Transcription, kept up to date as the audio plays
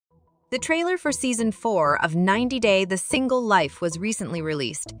The trailer for Season 4 of 90 Day The Single Life was recently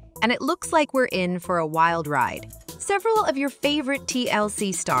released, and it looks like we're in for a wild ride. Several of your favorite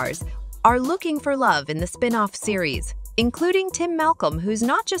TLC stars are looking for love in the spin-off series, including Tim Malcolm, who's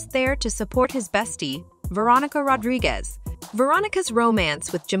not just there to support his bestie, Veronica Rodriguez. Veronica's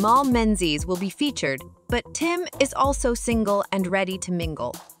romance with Jamal Menzies will be featured, but Tim is also single and ready to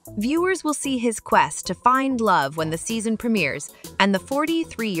mingle. Viewers will see his quest to find love when the season premieres, and the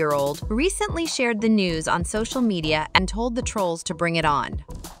 43-year-old recently shared the news on social media and told the trolls to bring it on.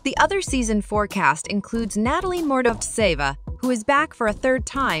 The other Season 4 cast includes Natalie Mordovtseva, who is back for a third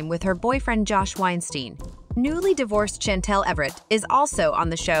time with her boyfriend Josh Weinstein. Newly divorced Chantel Everett is also on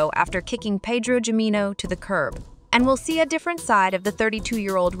the show after kicking Pedro Jimeno to the curb, and we'll see a different side of the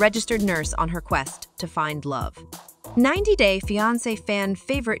 32-year-old registered nurse on her quest to find love. 90 Day Fiance fan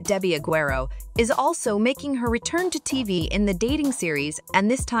favorite Debbie Aguero is also making her return to TV in the dating series,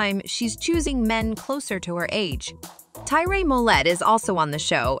 and this time she's choosing men closer to her age. Tyree Mollett is also on the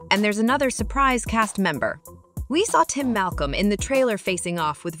show, and there's another surprise cast member. We saw Tim Malcolm in the trailer facing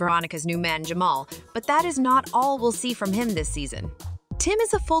off with Veronica's new man Jamal, but that is not all we'll see from him this season. Tim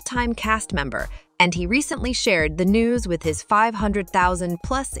is a full-time cast member, and he recently shared the news with his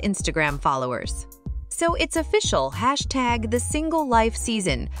 500,000-plus Instagram followers. So it's official, #The Single Life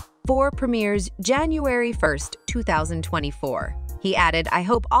Season 4 premieres January 1st, 2024. He added, "I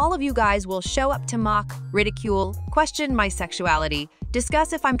hope all of you guys will show up to mock, ridicule, question my sexuality,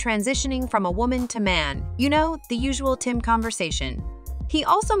 discuss if I'm transitioning from a woman to man. You know, the usual Tim conversation." He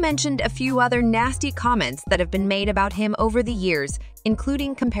also mentioned a few other nasty comments that have been made about him over the years,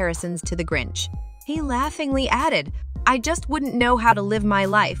 including comparisons to the Grinch. He laughingly added, "I just wouldn't know how to live my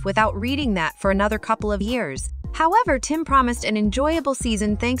life without reading that for another couple of years." However, Tim promised an enjoyable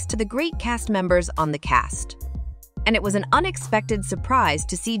season thanks to the great cast members on the cast. And it was an unexpected surprise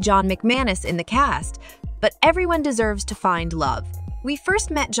to see John McManus in the cast, but everyone deserves to find love. We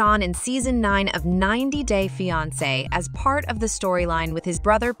first met John in Season 9 of 90 Day Fiance as part of the storyline with his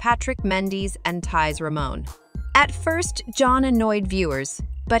brother Patrick Menzies and Ty's Ramon. At first, John annoyed viewers,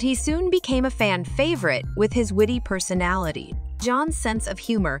 but he soon became a fan favorite with his witty personality. John's sense of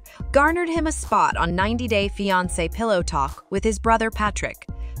humor garnered him a spot on 90 Day Fiance Pillow Talk with his brother Patrick.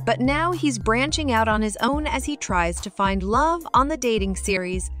 But now he's branching out on his own as he tries to find love on the dating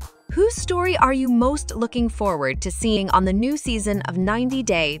series. Whose story are you most looking forward to seeing on the new season of 90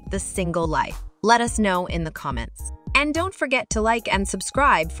 Day The Single Life? Let us know in the comments. And don't forget to like and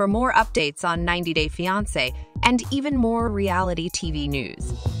subscribe for more updates on 90 Day Fiancé and even more reality TV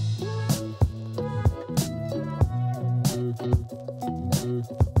news.